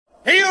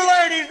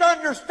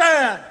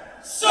understand?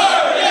 Sir,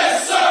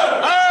 yes,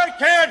 sir. I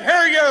can't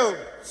hear you.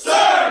 Sir,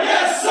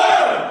 yes,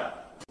 sir.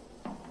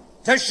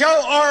 To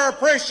show our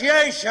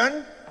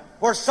appreciation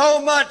for so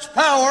much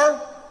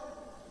power,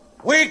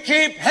 we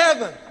keep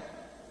heaven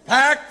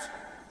packed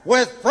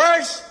with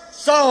fresh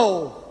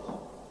souls.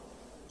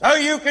 So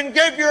you can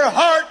give your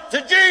heart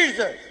to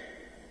Jesus,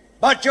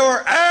 but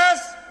your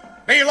ass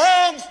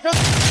belongs to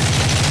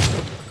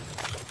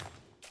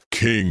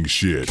King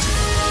shit.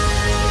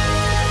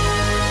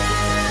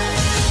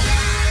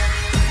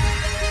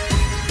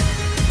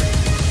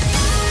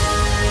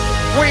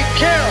 We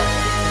kill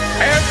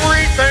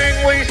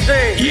everything we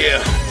see.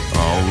 Yeah.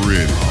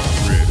 Already.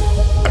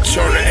 I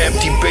turn an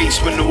empty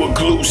basement to a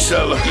glue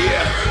cellar.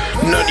 Yeah.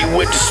 Nutty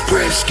with the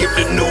spread, skip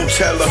the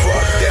Nutella.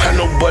 How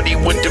nobody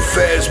went to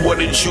fast, what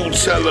did you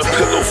tell her?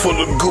 Pillow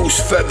full of goose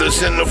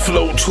feathers and the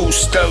flow too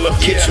stellar.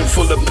 Kitchen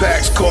full of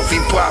packs,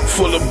 coffee pot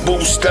full of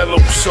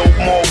Boostello. So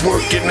more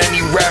work than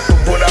any rapper,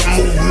 but I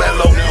move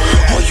mellow.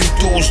 All you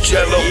do is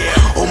jello,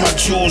 all my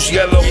jewels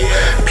yellow.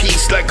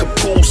 Peace like a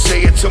pool,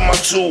 say it to my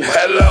tool,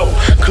 hello.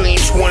 Clean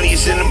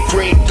 20s in a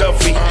green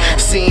Duffy,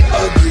 seen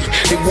ugly.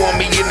 They want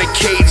me in the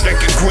cage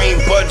like a green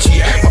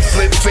budgie. My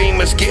flip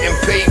famous, getting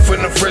paid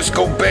from the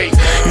Frisco Bay.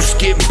 You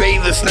skip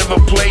Bayless, never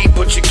played,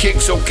 but your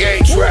kick's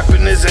okay.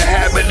 Trapping is a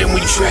habit and we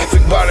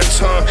traffic by the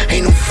ton.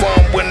 Ain't no fun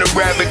when the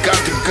rabbit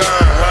got the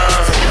gun,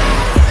 huh?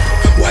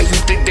 Why you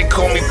think they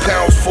call me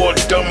pounds for a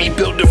dummy?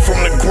 Build it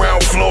from the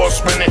ground floor,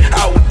 spending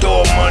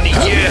outdoor money,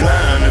 yeah. I'd be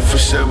lying if I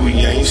said we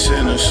ain't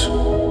sinners.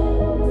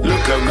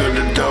 Look how good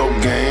the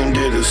dope game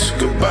did us.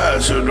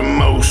 Goodbyes are the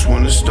most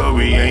when the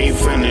story ain't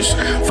finished.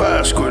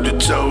 5 square the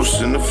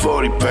toast and the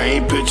 40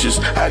 paint pictures.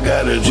 I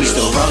gotta just. We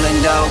still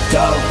rolling dope,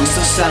 we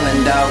still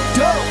selling dope.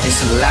 It's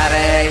a lot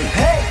of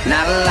hate,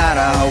 not a lot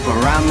of hope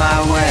around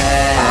my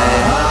way.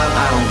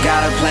 I don't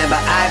got a plan, but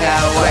I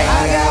got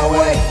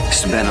way.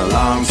 It's been a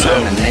long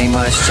time and ain't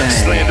much change.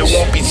 Slander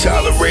won't be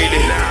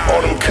tolerated.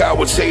 All them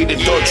cowards hated.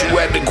 Thought you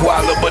had the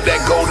koala, but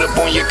that gold up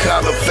on your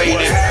collar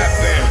faded.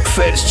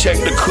 Feds check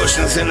the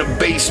cushions in the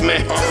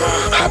basement.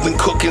 I've been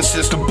cooking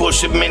since the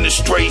Bush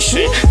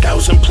administration.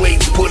 1,000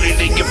 plates, put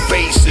it in your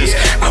faces.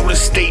 Out of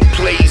state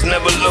plays,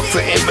 never look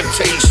for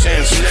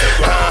invitations.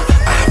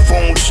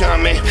 iPhone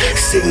chiming,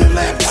 signal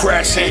app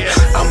crashing.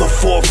 I'm a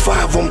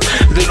 4-5 'em,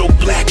 little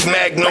black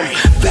magnum.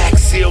 Back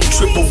seal,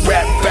 triple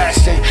rap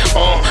fashion.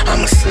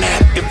 I'ma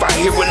snap if I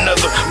hear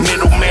another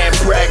middleman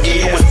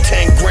bragging. You was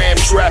 10 gram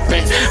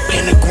trapping,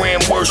 pentagram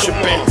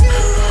worshiping.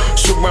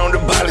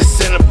 Surrounded by the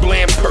center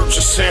blend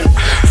purchasing.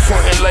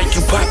 Frontin' like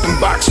you popping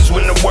boxes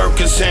when the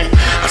workers in.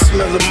 I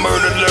smell the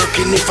murder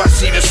lurking if I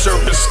see the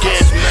serpent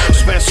skin.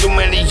 Spent so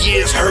many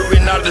years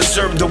hurting, I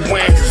deserve to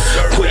win.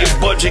 Put your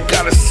budget,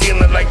 got a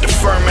ceiling like the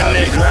firmament.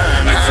 I'd be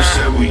lying if I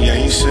said we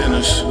ain't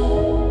sinners.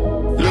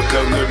 Look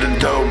how good the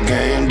dope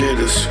game did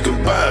us.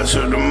 Goodbyes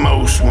are the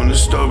most when the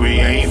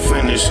story ain't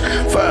finished.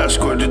 5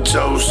 square the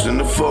toast and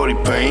the 40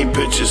 paint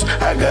pictures.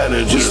 I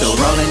gotta just. We still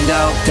rolling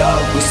dope,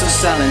 we still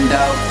selling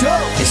dope.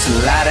 It's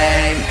a lot of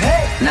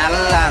hate, not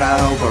a lot of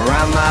hope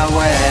around my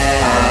way.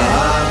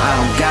 I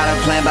don't got a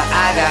plan, but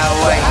I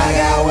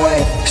got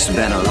way. It's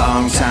been a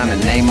long time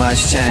and ain't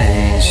much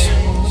change.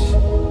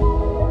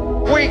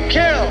 We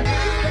kill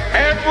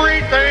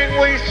everything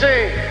we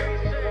see.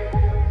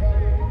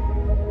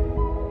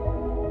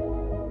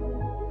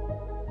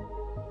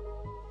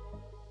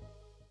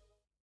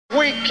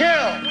 We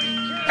kill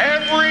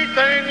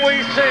everything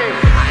we see.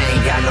 I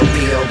ain't got no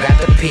P.O., got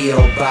the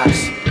P.O.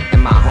 box.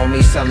 And my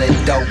homies selling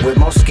dope with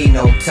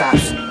Moschino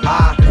tops.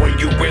 When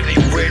you really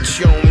rich,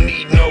 you don't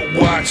need no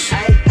watch.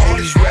 All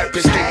these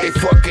rappers think they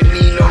fucking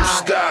need no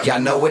stop.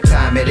 Y'all know what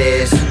time it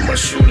is. My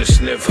shooter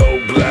sniff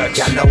whole blocks.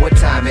 Y'all know what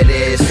time it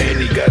is. And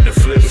he got the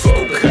flip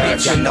phone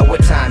cops. Y'all know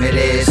what time it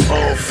is.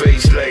 On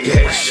face like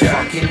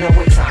headshot. You know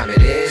what time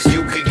it is.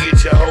 You could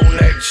get your whole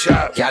neck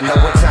chopped. Y'all know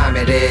what time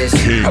it is.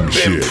 I've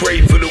been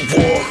prayed for the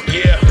war.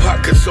 Yeah,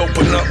 pockets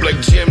open up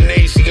like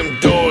gymnasium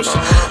doors.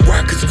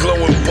 Rockets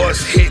glowing,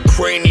 bust hit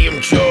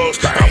cranium jaws.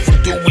 I'm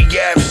from Dewey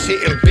Ave,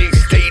 shit in big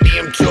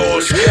stadium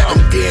tours. I'm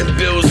Dan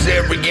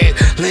Bilzerian,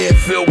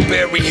 landfill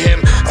bury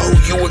him. Oh,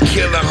 you a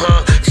killer,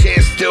 huh?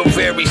 Chance still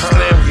very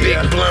slim. Big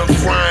blunt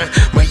frying,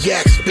 my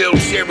yak spilled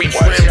cherry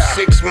trim.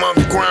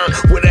 6-month grind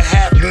with a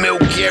half mil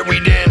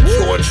carried in.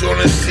 Torch on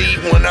the seat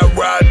when I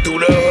ride through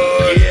the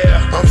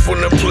hood. I'm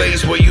from the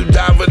place where you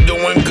die for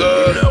doing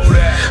good.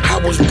 I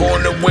was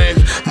born to win,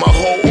 my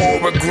whole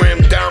aura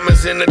grim.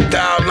 Diamonds in the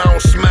dial, I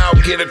don't smile,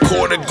 get a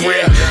quarter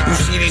grin. You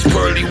see these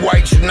pearly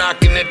whites, you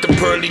knocking at the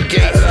pearly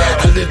gates.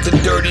 I live the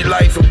dirty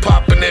life of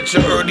popping at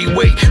your early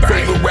weight.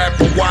 Favorite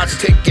rapper watch,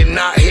 taking,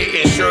 not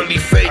hitting Shirley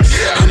face.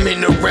 I'm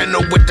in the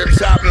rental with the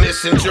top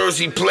missing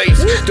jersey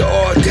plates. The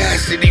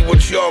audacity,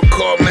 what y'all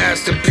call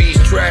masterpiece.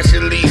 Trash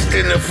at least,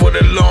 dinner for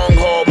the long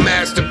haul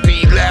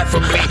masterpiece.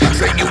 Laughably,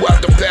 say you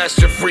out the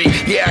pasture free.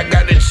 Yeah, I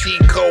got a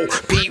cheat code,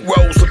 Pete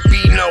Rose,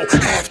 Lapino,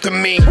 after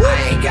me.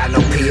 I ain't got no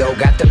P.O.,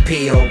 got the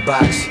P.O.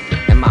 box.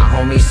 And my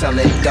homies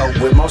selling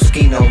dope with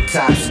Moschino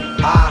tops.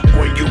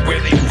 When you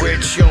really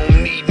rich, you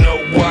don't need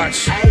no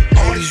watch.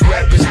 All these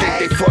rappers think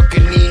they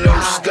fucking need no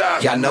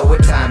Y'all know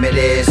what time it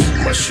is.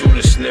 My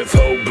shooter sniff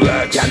whole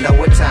blocks. Y'all know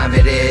what time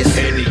it is.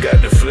 And he got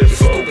the flip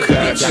phone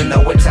cops. Y'all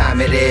know what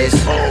time it is.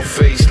 On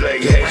face like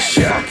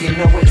headshot. Fuck, you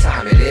know what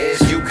time it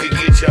is. You could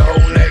get your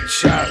whole neck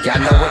chopped. Y'all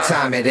know what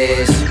time it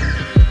is.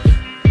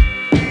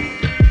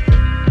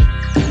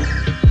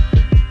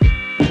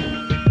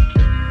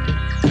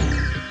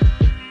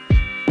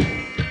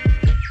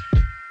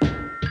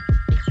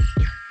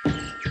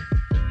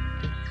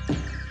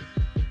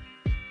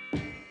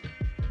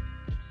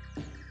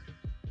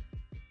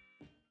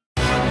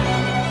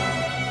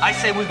 I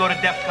say we go to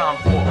DEFCON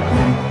 4.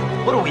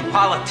 What are we,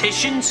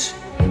 politicians?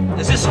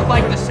 Does this look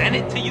like the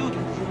Senate to you?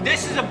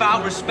 This is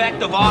about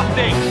respect of our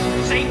thing.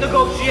 This ain't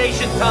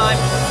negotiation time.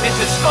 This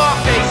is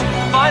Scarface,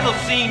 final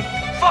scene,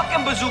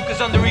 fucking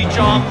bazookas under each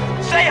arm.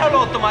 Say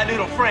hello to my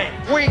little friend.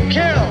 We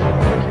kill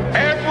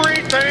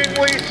everything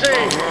we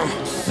see.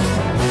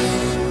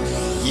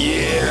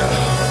 Yeah.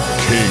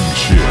 King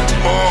shit.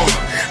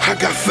 I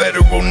got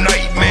federal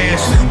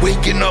nightmares.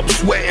 Waking up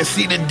sweating,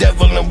 see the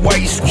devil in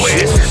white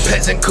squares.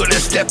 Peasant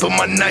couldn't step in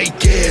my night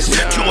gas.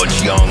 George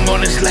Young on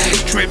his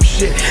last trip,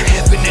 shit.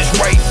 Heaven is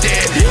right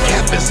there.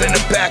 Captain's in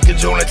the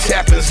package on a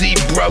Tappan Zee,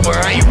 brother.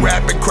 I ain't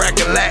rapping,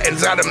 cracking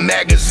Latins out of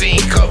magazine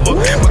cover.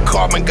 But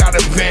Carmen got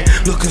a vent,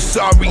 looking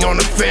sorry on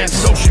the fence.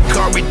 So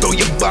Shikari, throw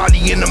your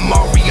body in the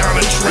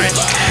Mariana Trench.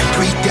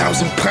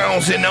 3,000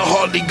 pounds and I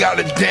hardly got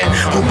a dent.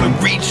 Hoping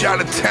reach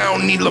out of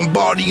town, need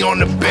Lombardi on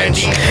the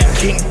bench.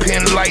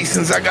 Kingpin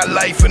license, I got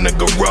life in the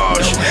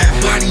garage.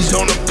 Bodies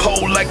on a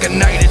pole like a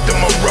night at the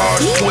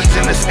Mirage.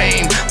 Poisonous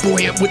aim,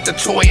 buoyant with the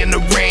toy in the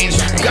range.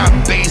 Got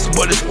bass,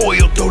 but it's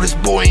oil, throw this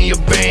boy in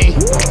your vein.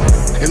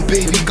 And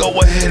baby, go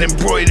ahead and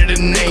embroider the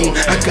name.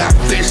 I got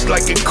fish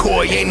like a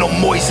koi, ain't no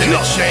moist in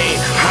the chain.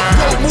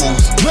 Road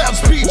moves, loud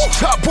speech,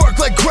 chop work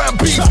like ground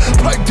beef.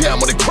 Pipe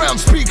down when the crown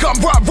speak, I'm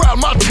right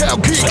round my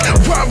town geek.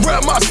 Ride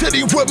round my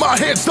city with my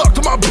hands stuck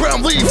to my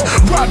brown leaf.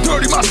 Ride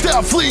dirty, my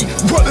style flee,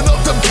 running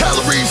up them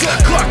calories.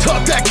 Clock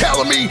talk that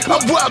calamy,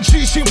 I'm wild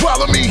G, she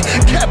wild on me.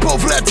 Cap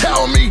over that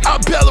towel on me, I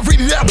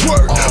ballerina that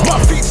word. My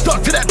feet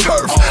stuck to that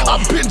turf,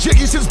 I've been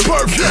jiggy since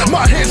birth.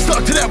 My hands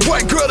stuck to that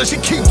white girl and she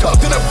keep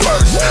tucked in her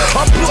purse.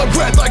 I'm blood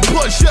red like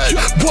bloodshed,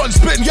 one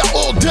spin, y'all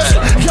all dead.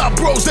 Y'all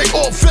bros, they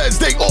all feds,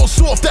 they all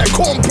soft, that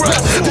cornbread.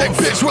 That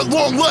bitch with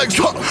long legs,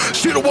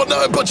 she don't want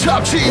nothing but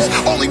chopped cheese.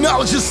 Only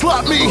knowledge is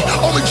slot me,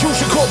 only juice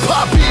you call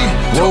Poppy.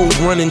 Road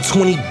running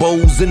 20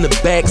 bows in the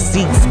back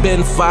seat,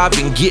 spend 5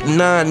 and get 9,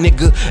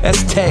 nigga,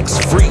 that's tax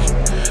free.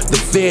 The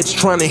feds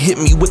tryna hit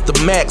me with the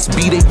max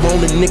B. They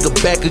want a nigga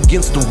back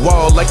against the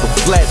wall like a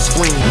flat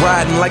screen.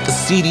 Riding like a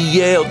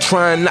CDL,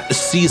 trying not to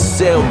see a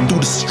cell. Through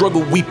the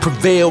struggle we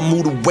prevail,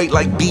 move the weight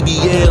like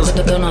BBLs.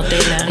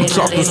 I'm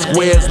talking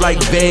squares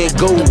like Van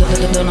Gogh.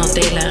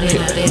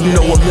 You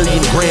know,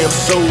 1,000,000 grams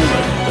sold.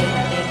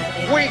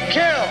 We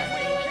kill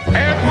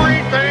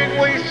everything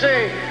we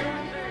see.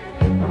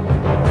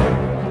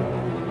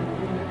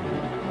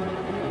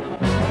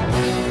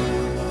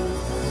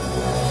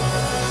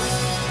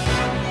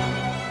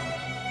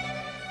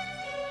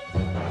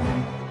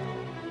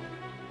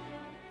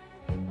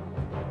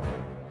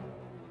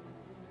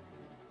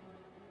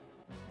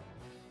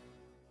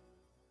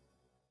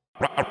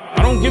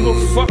 I don't give a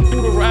fuck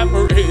who the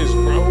rapper is,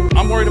 bro.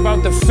 I'm worried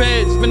about the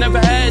feds. We never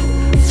had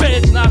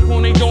feds knock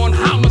on their door and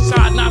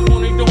homicide knock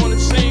on their door in the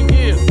same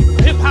year.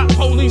 Hip-hop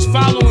police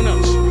following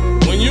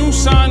us. When you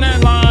sign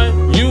that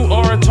line, you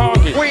are a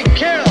target. We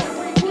kill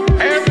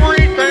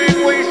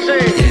everything we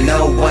see. You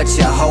know what,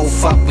 your whole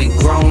fuck, we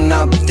grown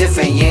up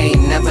different. You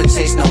ain't never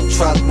chased no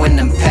truck when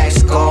them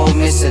packs go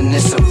missing.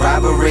 It's a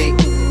robbery.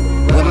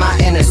 With my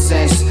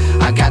innocence,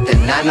 I got the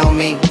 9 on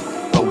me.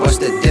 But what's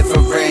the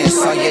difference?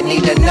 All you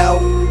need to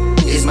know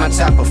is my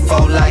chopper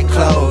fold like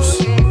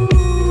clothes.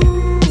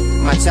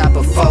 My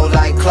chopper fold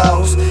like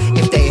clothes.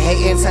 If they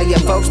hatin', tell your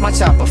folks my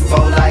chopper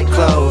fold like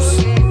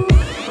clothes.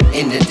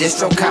 In the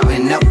distro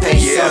counting up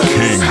pesos.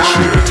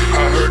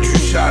 I heard you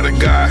shot a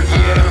guy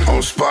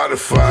on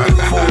Spotify.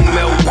 4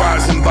 mil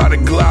rising by the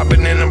glob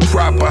and then I'm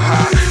proper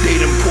high. They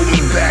done pull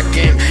me back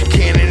in,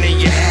 cannon in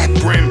your hat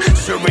brim.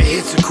 Serving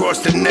hits across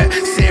the net,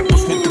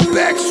 samples with the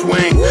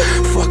backswing.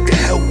 Fuck the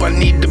help, I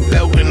need the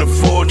belt and the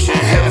fortune.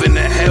 Heaven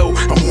to hell,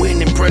 I'm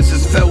winning,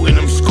 presses felt and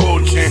I'm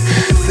scorching.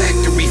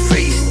 Factory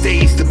face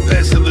stays, the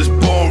bezel is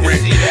boring.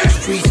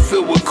 Streets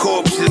filled with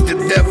corpses, the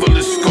devil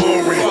is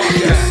scoring.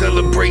 You're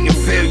celebrating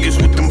failures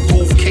with them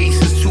booth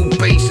cases. 2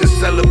 patients,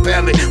 sell a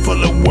pallet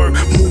full of work.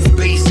 Move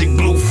basic,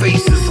 blue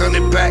faces,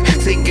 100 back,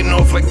 taking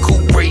off like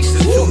coupe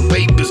races. 2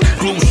 papers,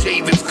 glue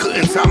shavings,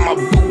 couldn't tie my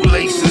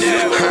bootlaces.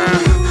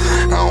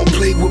 I don't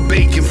play with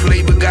bacon,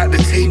 flavor got the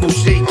table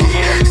shaking.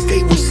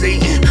 Stay with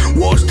Satan,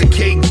 wash the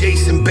cake,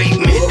 Jason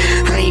Bateman.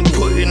 I ain't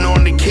putting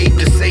on the cape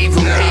to save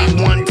him.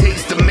 A1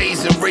 taste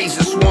amazing,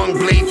 razor swung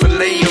blade for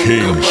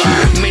Leo.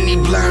 Many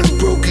blinds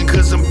broken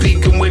cause I'm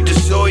peeking with the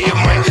Sawyer.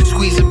 Might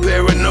squeeze a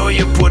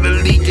paranoia, put a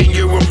leak in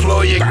your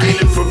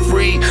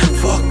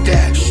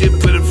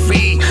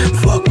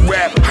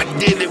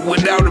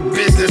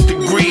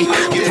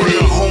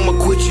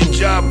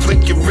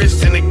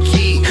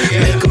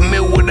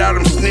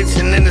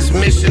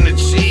That's mission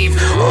achieved.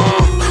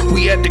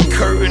 We at the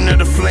curtain of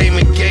the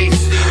flaming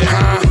gates.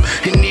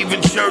 And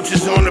even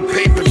churches on the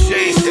paper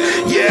chase.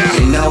 Yeah.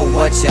 You know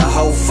what, your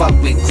whole fuck,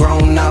 we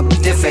grown up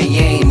different.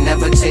 You ain't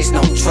never chased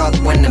no truck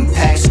when them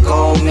packs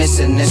go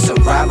missing. It's a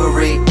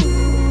robbery.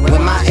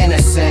 With my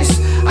innocence,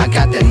 I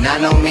got the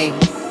 9 on me.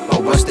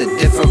 But what's the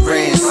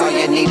difference? All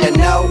you need to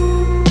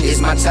know is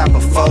my chopper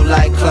fold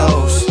like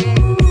clothes.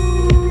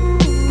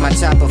 My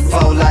chopper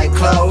fold like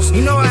clothes.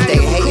 You know if they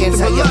hatin',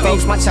 tell your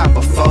folks my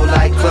chopper fold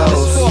like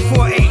clothes.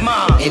 448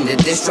 mile. In the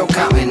distro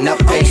counting up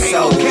pesos.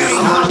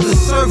 I'm about to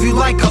serve you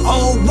like an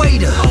old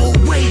waiter.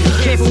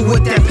 Careful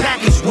with that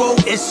package, whoa,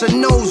 it's a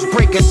nose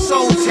breaker,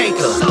 soul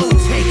taker.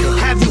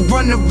 Have you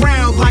run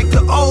around like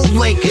the old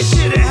Lakers?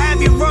 Should've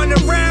have you run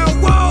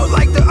around, whoa,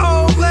 like the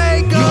old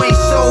Lakers. You ain't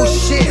sold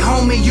shit,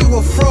 homie, you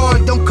a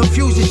fraud. Don't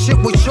confuse your shit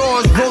with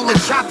yours. Roll a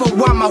chopper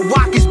while my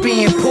walk is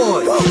being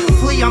poured.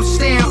 Flee, I'm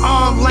staying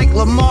armed like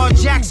Lamar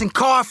Jackson.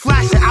 Car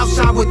flashing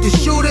outside with the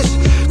shooters.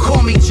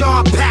 Call me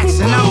John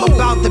Paxson. I'm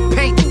about to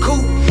paint the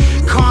coupe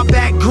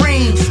combat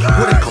green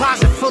with a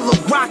closet full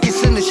of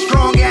rockets and a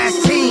strong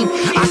ass team.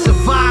 I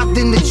survived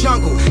in the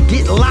jungle,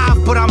 get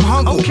live but I'm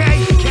hungry.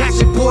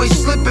 Catching boys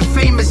slipping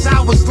famous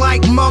hours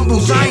like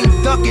mumbles. I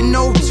ain't ducking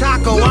no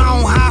taco, I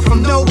don't hide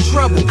from no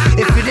trouble.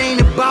 If it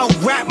ain't about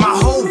rap, my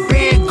whole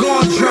band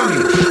gon' drum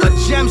you. A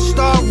gem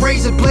star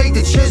razor blade,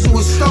 the chisel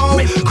is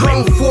stone.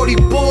 Chrome 40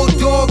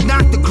 bulldog,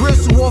 knock the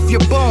gristle off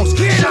your bones.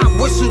 Shot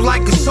whistle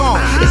like a song,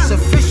 it's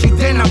official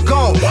then I'm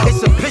gone.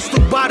 It's a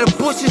pistol by the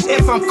bushes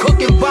if I'm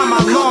cooking by my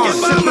lawn.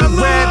 Sipping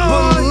Red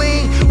Bull and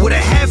lean with a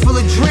head full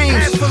of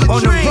dreams.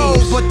 On the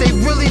road, but they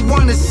really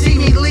wanna see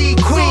me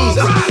lead Queens.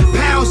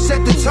 Pound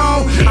set the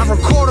tone, I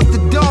record up the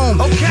dome.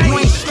 You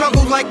ain't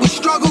struggled like we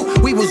struggle,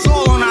 we was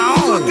all on our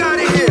own. Fuck out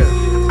of here,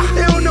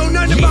 they don't know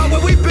nothing about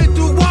what we been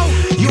through, whoa.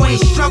 You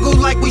ain't struggled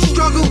like we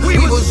struggled, we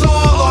was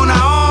all on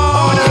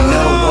our own. You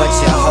know what,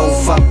 your whole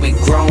fuck, we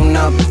grown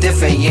up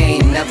different. You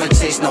ain't never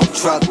chased no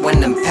truck when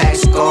them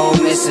packs go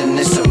missing.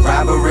 It's a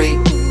robbery.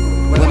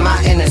 With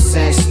my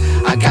innocence,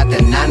 I got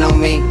the 9 on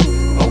me.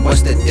 But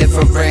what's the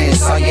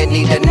difference? All you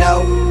need to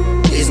know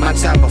is my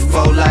chopper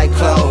fold like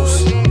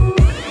clothes.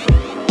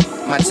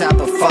 My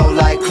chopper fold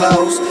like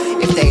clothes.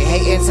 If they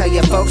hatin', tell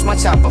your folks my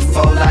chopper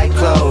fold like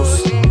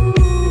clothes.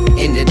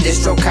 In the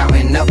distro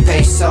counting up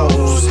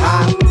pesos,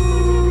 huh?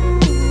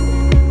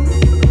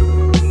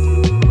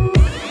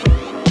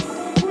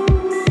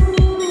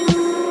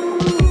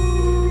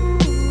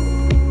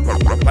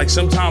 Like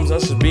sometimes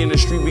us as being in the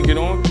street we get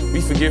on,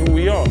 we forget who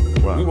we are.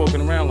 Right. We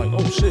walking around like,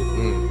 oh shit.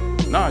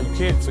 Nah, you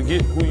can't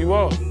forget who you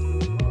are.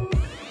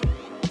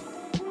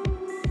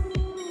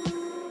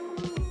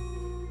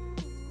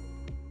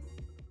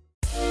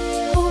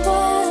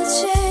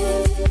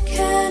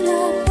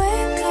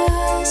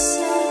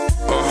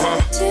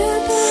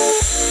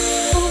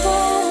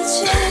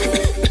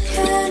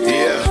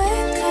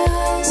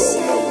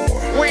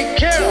 We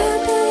kill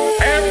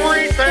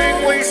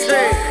everything we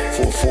see.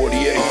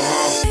 448.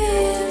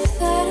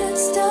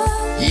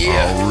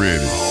 Yeah.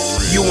 Already.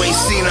 You ain't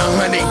seen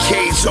 100K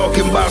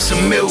talking about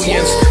some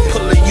millions.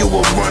 Pulling you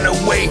a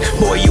runaway,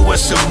 boy, you a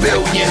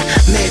civilian.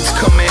 Meds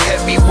coming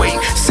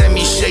heavyweight,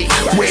 semi-shake.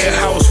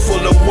 Warehouse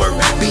full of work,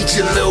 beat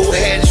your little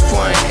hedge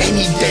fund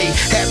any day.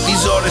 Half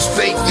these artists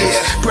fake this,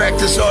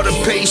 practice all the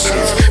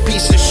patience.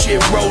 Piece of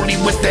shit rollie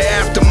with the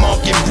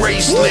aftermarket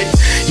bracelet.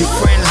 Your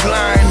friends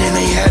lying and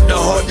they had the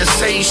heart to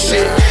say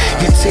shit.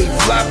 Your tape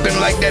flopping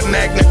like that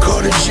Magna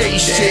Carta J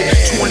shit.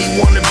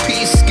 21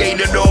 apiece,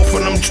 skated off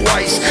on them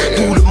twice.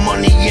 Threw the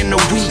money in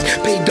the week,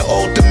 paid the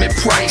ultimate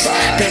price.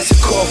 That's a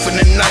call for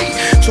the night.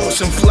 Took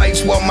some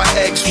flights while my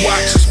ex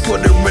watches.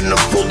 Put her in a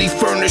fully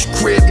furnished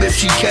crib if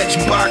she catch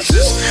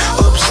boxes.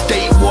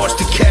 Upstate, watch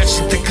the cash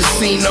at the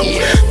casino.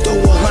 Throw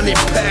 100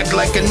 pack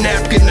like a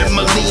napkin in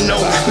Molino.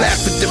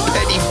 Laugh at the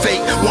petty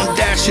fake, one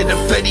dash of the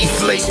Fetty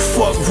Flake.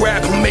 Fuck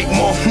rap, make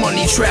more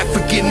money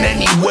trafficking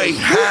anyway.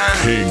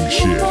 King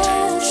shit.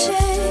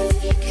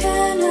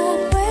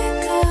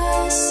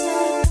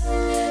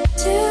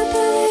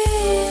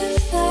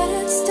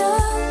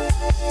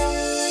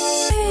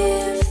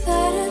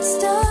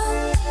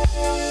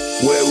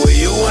 Where were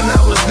you when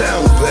I was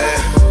down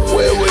bad?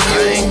 Where were you?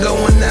 I ain't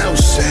going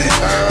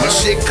outside. My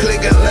shit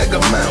clicking like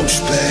a mouse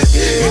pad.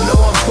 You know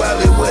I'm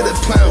probably where the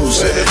pounds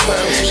at.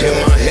 In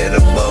my head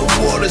above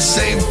water,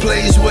 same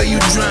place where you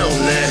drown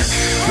at.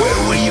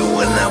 Where were you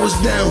when I was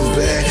down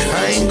bad?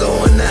 I ain't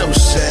going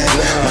outside.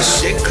 My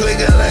shit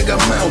clicking like a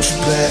mouse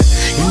pad.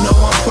 You know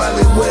I'm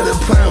probably where the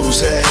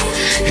pounds at.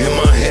 In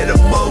my head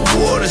above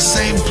water,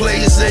 same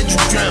place that you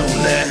drown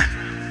at.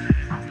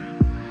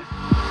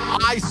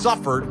 I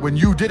suffered when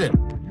you didn't,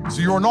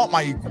 so you're not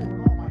my equal,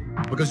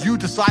 because you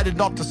decided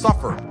not to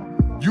suffer.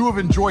 You have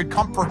enjoyed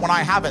comfort when I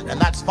haven't, and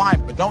that's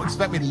fine, but don't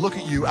expect me to look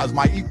at you as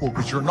my equal,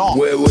 because you're not.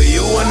 Where were you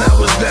when I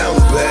was down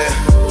bad?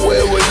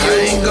 Where were you?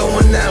 I ain't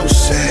going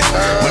outside.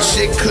 My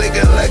shit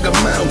clicking like a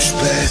mouse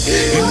pad.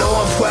 You know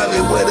I'm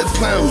probably where the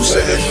pounds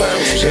at.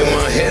 In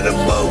my head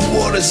above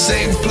water,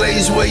 same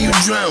place where you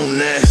drown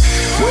at.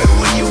 Where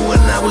were you when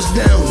I was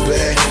down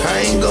bad?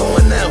 I ain't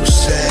going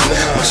outside.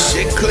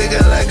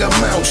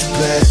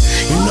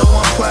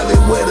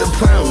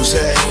 clowns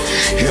at?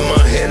 In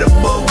my head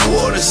above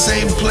water,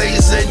 same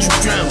place that you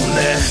drown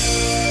at.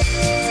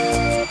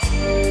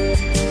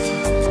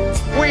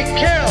 We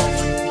kill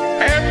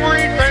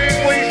everything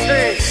we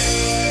see.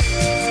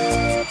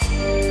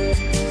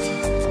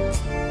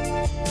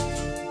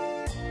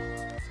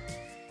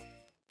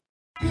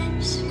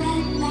 Lips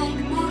red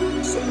like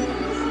roses,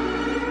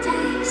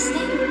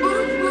 tasting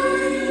of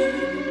wine,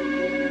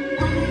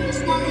 eyes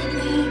like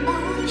the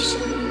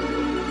ocean.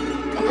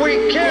 We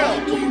kill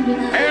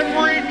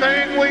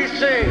everything we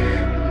see.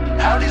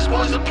 How these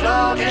boys are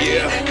plugged and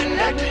even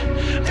connected.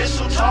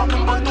 Pistol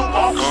talking, but the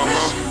walkers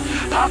missing.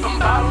 Popping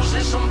bottles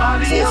in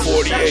somebody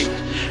else's section.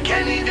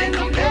 Can't even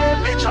compare,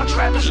 bitch. Our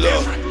trap is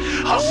different.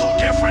 Hustle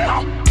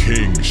different,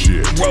 King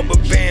shit. Rubber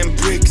band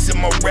bricks in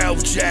my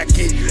Ralph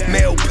jacket.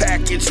 Mail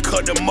package,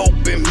 cut them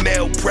open,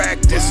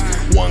 malpractice.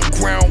 One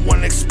ground,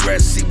 one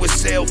express, see what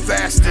sell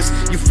fastest.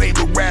 Your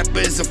favorite rapper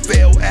is a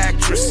failed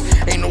actress.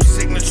 Ain't no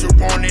signature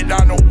on it,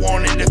 I don't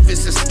want it if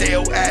it's a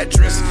stale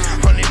address.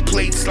 100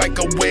 plates like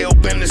a whale,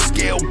 bend the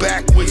scale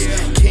backwards.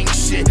 King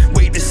shit,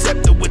 way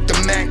deceptive with the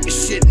Mac.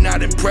 This shit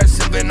not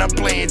impressive, and I'm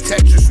playing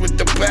Tetris with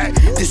the back.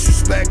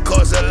 Disrespect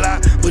cause a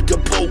lot, but the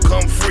pole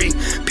come free.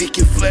 Pick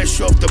your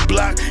flesh off the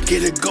block,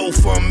 get a go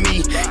from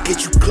me.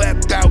 Get you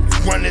clapped out,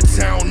 run the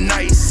town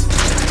nice.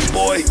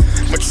 Boy,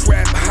 my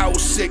trap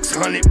house,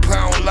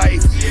 600-pound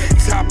life.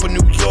 Top of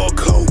New York,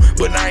 ho,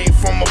 but I ain't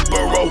from a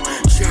borough.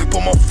 Chop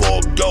on my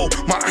fork, though,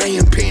 my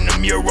iron paint a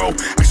mural.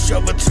 I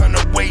shove a ton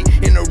of weight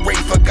in a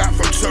Wraith I got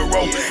from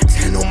Turo.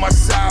 10 on my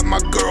side, my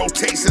girl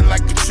tasting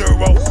like a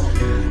churro.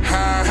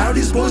 How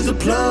these boys the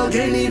plug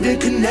ain't even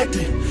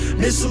connected.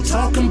 Missile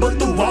talking, but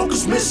the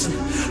walkers missing.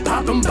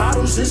 Popping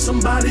bottles in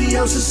somebody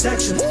else's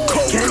section.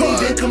 Can't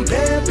even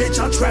compare, bitch.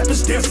 Our trap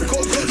is different.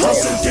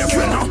 Hustle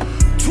different,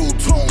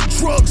 Two-tone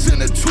drugs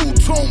in a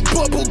two-tone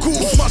bubble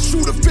goose. My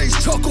shooter face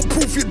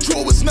chuckle-proof, your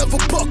jaw is never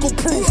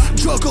buckle-proof.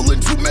 Juggling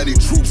too many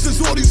troops is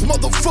all these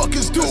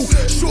motherfuckers do.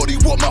 Shorty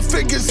want my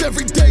fingers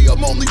every day,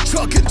 I'm only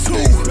chucking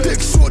two.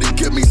 Big shorty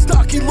give me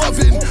stocky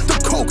loving.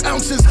 The coke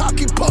ounces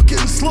hockey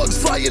pucking.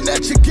 Slugs flying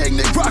at your gang,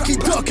 they rocky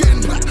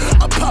ducking.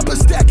 I pop a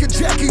stack of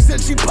jackies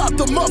and she pop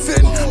the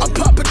muffin. I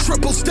pop a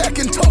triple stack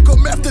and tuck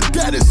 'em after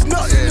that it's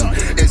nothing.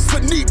 It's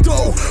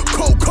finito,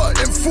 cold cut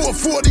and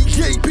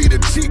 448 be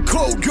the cheat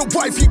code. Your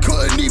wife he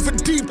couldn't even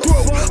deep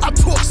throat. I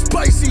talk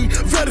spicy,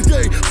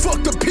 verde,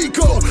 fuck the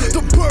pico. The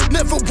bird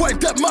never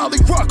wiped that Molly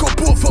Rocco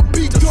boy for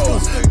beat though.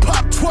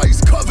 Pop twice,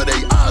 cover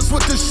they eyes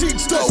with the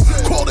sheets though.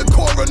 Call the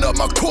coroner,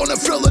 my corner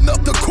filling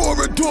up the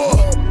corridor.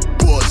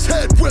 Boy's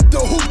head with the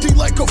hoopty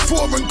like a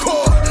foreign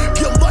car.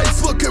 Your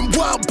life looking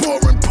wild,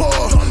 boring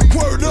paw.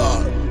 Word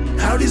up.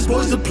 How these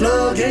boys the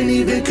plug ain't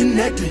even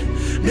connected.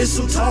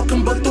 Missile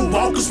talking, but the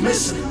walkers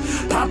missing.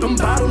 Popping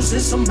bottles in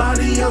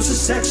somebody else's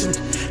section.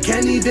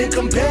 Can't even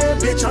compare,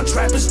 bitch. Our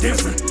trap is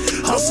different.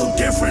 Hustle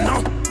different,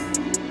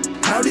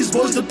 How these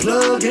boys the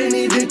plug ain't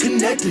even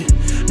connected.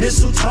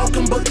 Missile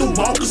talking, but the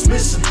walkers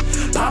missing.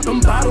 Popping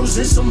bottles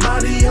in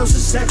somebody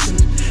else's section.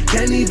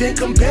 Can't even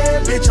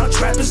compare, bitch. Our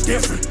trap is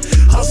different.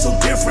 Hustle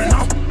different,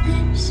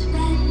 Lips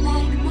red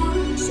like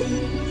roses.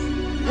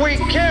 We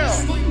kill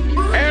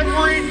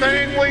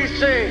everything we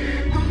see.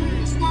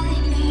 Eyes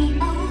like the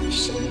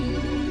ocean.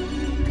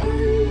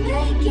 Come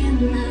make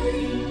it mine.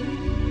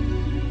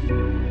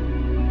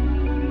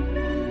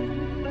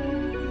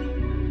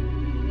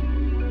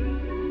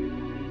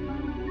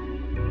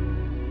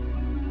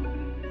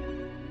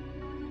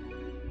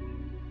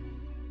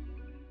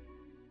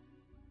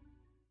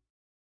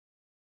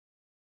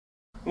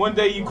 One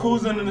day you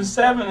cruising in the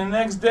 7, the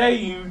next day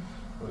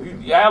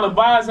your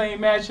alibis ain't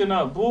matching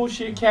up.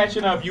 Bullshit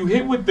catching up. You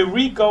hit with the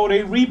RICO, they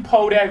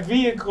repo that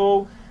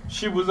vehicle.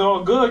 Shit was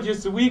all good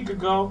just a week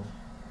ago.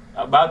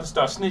 About to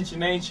start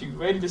snitching, ain't you?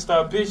 Ready to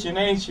start bitching,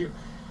 ain't you?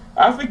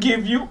 I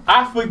forgive you.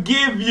 I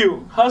forgive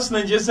you.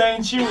 Hustling just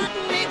ain't you.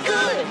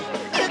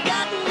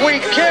 We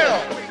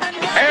kill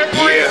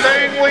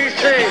everything we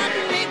see.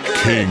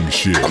 King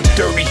shit. I'm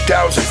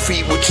 30,000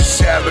 feet with your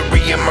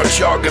salary in my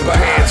jogging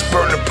pants.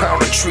 Burn a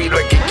pound of tree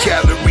like a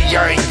calorie.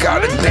 I ain't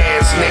gotta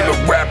dance. Name a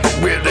rapper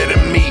realer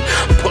than me.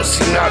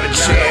 Pussy not a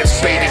chance.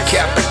 Beta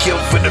cap and kill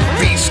for the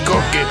beast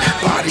cooking.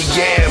 Body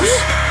yams.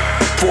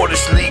 For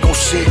this legal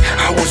shit,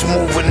 I was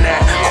moving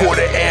that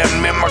quarter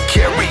M in my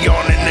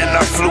carry-on and then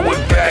I flew it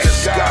back.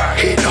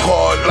 Hit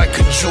hard like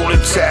a jeweler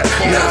tap.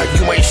 Nah,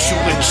 you ain't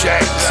shooting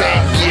jack.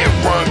 10-year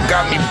run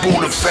got me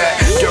Buddha fat.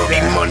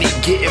 Dirty money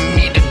getting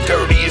me the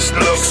dirtiest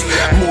looks.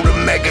 Move a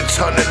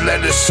megaton and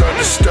let us on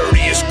the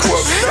sturdiest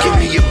crook. Give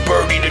me a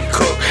birdie to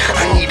cook.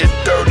 I need a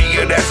 30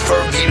 of that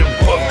Fergie to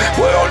book.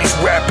 Boy, all these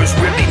rappers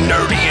really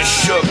nerdy and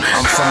shook.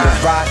 I'm from the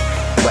rock,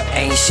 but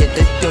ain't shit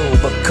to do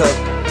but cook.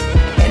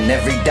 And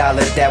every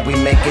dollar that we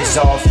make is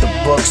off the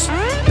books.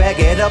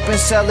 Bag it up and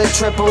sell it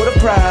triple the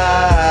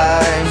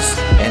price.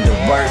 And the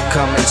work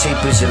coming cheap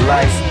as your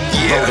life.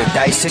 Roll the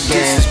dice again.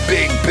 This is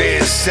big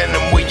biz, send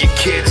them where your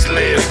kids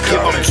live.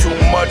 Give them too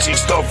much, they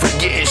start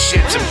forgetting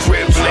shit's a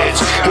privilege.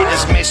 Hit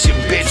this mission,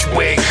 bitch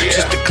wig,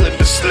 just to clip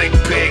a slick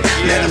pig.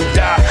 Let him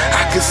die,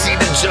 I can see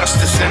the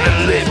justice in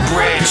the lit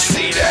bridge.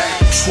 See that?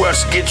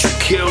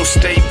 kill,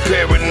 stay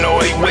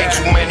paranoid. Way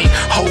too many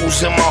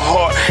holes in my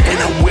heart, and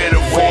I wear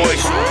the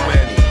voice.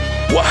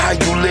 Well, how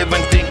you live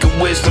and think of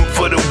wisdom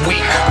for the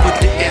weak? With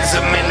the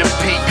ism and the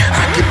peak,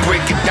 I can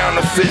break it down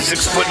to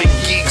physics for the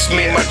geeks.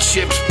 Made my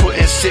chips,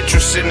 putting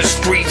citrus in the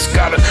streets.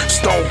 Got a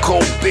stone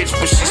cold bitch,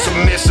 but she's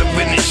submissive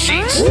in the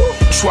sheets.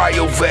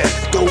 Triovet,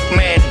 dope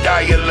man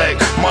dialect.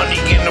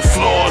 Money in the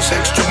floors,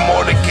 extra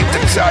more to get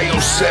the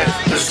tile set.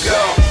 Let's go.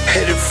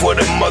 Headed for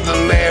the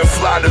motherland,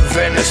 fly to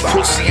Venice.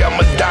 Pussy, I'm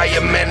a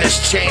dire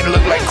menace. Chain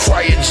look like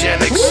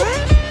cryogenics.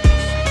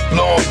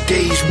 Long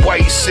days,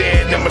 white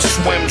sand in my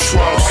swim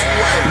trunks.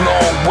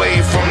 Long way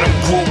from the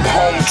group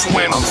home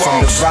twin I'm from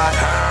the rock,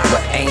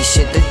 but ain't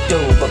shit to do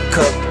but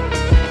cook.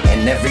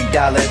 And every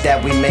dollar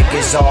that we make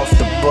is off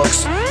the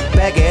books.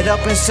 Bag it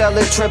up and sell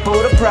it triple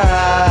the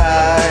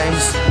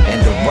price. And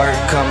the work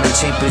coming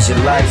cheap as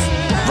your life.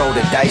 Roll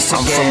the dice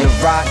again. I'm from the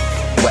rock,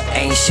 but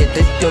ain't shit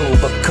to do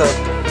but cook.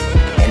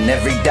 And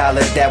every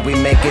dollar that we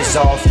make is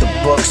off the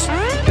books.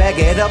 Bag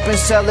it up and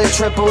sell it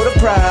triple the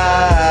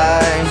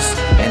price.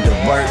 And the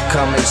work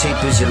coming cheap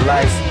as your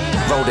life.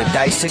 Roll the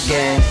dice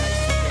again.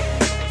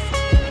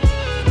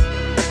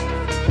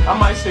 I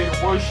might say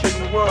the worst shit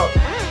in the world,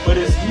 but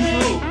it's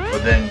true.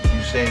 But then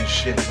you saying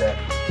shit that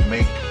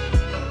make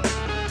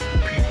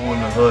people in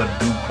the hood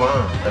do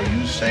crime. Like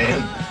you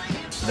saying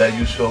that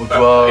you sold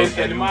drugs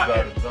and you got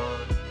a gun.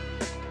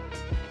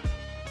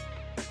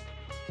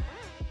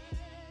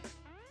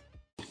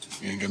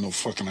 You ain't got no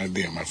fucking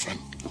idea, my friend.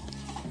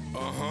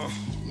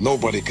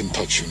 Nobody can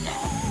touch you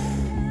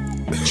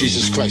now.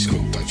 Jesus Christ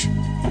couldn't touch you.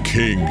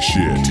 King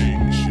shit.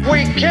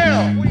 We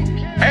kill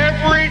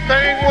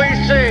everything we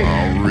see.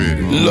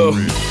 Already. Look.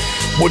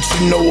 What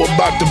you know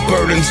about the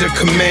burdens of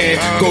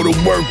command? Go to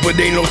work, but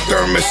ain't no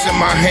thermos in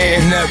my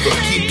hand. Never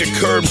keep the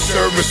curb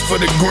service for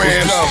the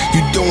grams.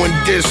 You doing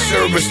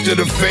disservice to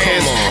the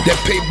fans. That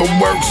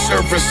paperwork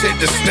surface hit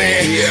the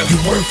stand. You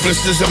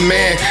worthless as a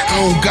man.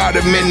 I don't got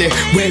a minute.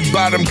 Red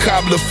bottom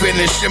cobbler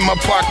finish, and my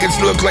pockets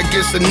look like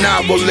it's a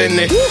novel in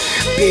it.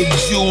 Big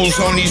jewels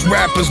on these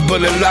rappers,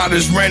 but a lot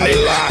is rented.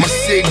 My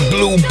sick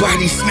blue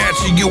body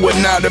snatcher, you are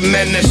not a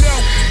menace.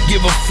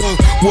 Give a fuck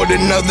what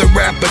another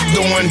rapper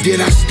doing. Did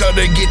I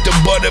stutter? Get the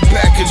butter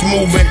package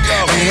moving.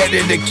 Ahead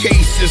of the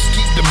cases,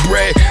 keep the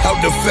bread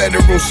out the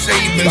federal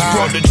savings.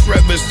 Brought the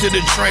Trevors to the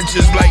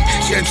trenches like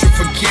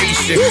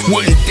gentrification.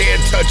 Wouldn't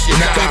dare touch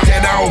it. Got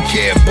that I don't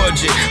care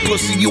budget.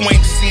 Pussy, you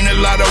ain't seen a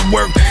lot of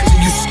work, so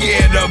you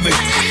scared of it.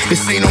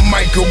 This ain't no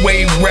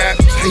microwave rap,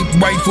 type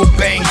rifle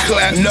bang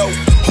clap. No,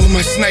 all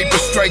my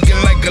snipers striking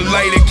like a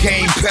lighter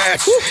cane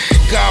patch.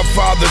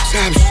 Godfather,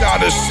 top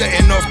shotter,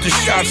 setting off the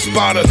shot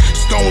spotter.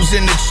 Stones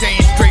in the chain,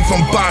 straight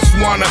from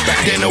Botswana.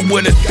 Dinner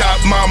with a thought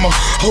mama,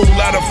 whole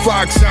lot of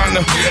fox on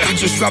her. I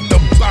just dropped a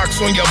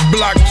box on your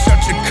block, shut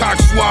your cock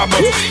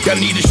swabber. Y'all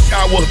need a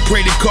shower,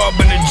 pray the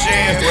carbon to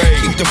jam.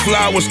 Keep the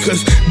flowers,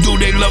 cause do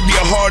they love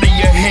your heart in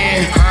your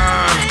hand?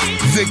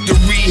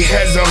 Victory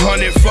has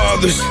 100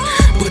 fathers,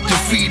 but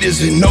defeat is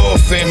an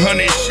orphan.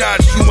 100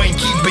 shots, you ain't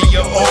keeping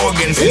your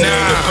organs. It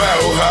ain't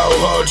about how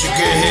hard you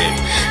get hit.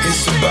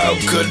 It's about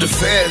could the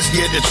feds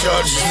get the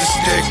charges to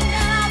stick.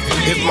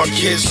 If my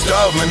kid's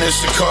starving,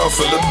 it's a car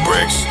full of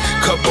bricks.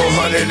 Couple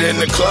hundred in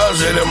the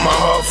closet and my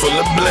heart full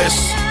of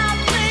bliss.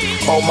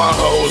 All my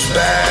hoes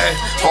bad,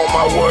 all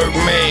my work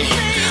me.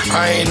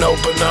 I ain't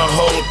opened the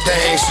whole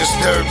thing since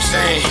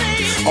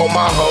 13. All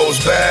my hoes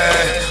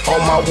bad,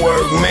 all my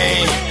work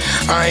me.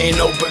 I ain't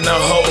opened the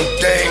whole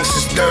thing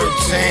since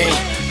 13.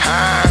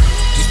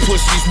 These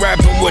pussies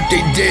rapping what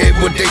they did,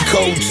 what they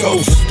cold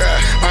toast.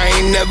 I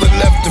ain't never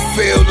left the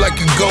field like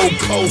a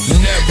goalpost.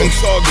 Never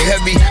talk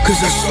heavy,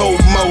 cause I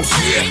sold most.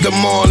 Them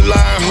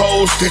online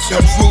hoes that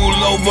y'all drool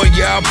over,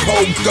 y'all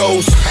poke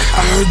those.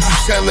 I heard you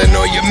telling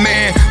on your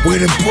man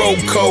with a bro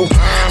code.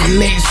 I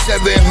made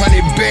 700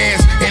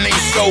 bands and they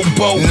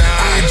showboat.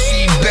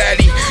 IG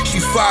baddie, she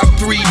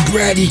 5'3"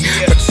 bratty.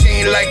 A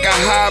chain like a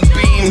high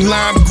beam,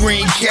 lime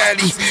green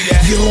caddy.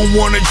 You don't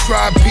wanna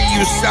try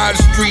PU side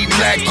street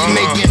lackey.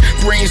 Making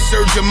brain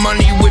surgeon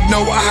money with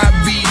no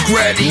IV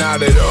gratty.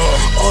 Not at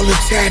all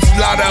attached,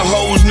 lot of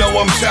hoes know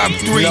I'm top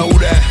 3. Know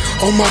that.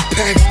 All my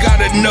packs got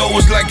a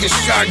nose like a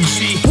shock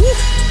G.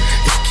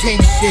 It's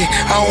king shit,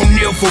 I don't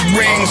kneel for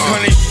rings.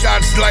 100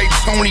 shots like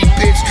Tony,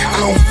 bitch,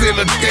 I don't feel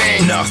a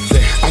thing.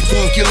 Nothing. I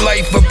fuck your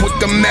life up with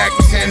the Mac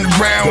 10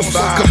 rounds.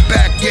 Fuck her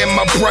back, get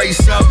my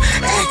price up,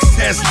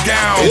 access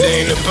down. It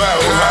ain't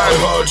about how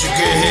hard you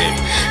get hit.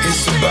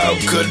 It's about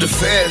could the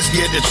feds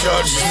get the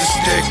charges to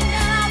stick.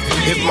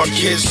 If my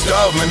kid's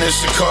starving,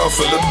 it's a car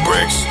full of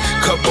bricks.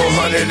 Couple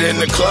hundred in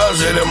the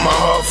closet and my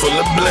heart full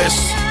of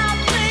bliss.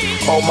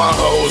 All my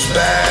hoes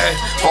bad,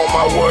 all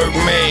my work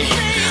me.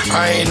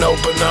 I ain't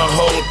opened the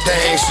whole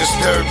thing since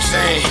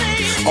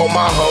 13. All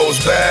my hoes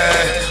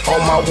bad, all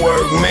my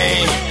work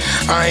me.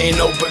 I ain't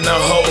opened the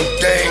whole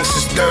thing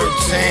since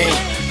 13.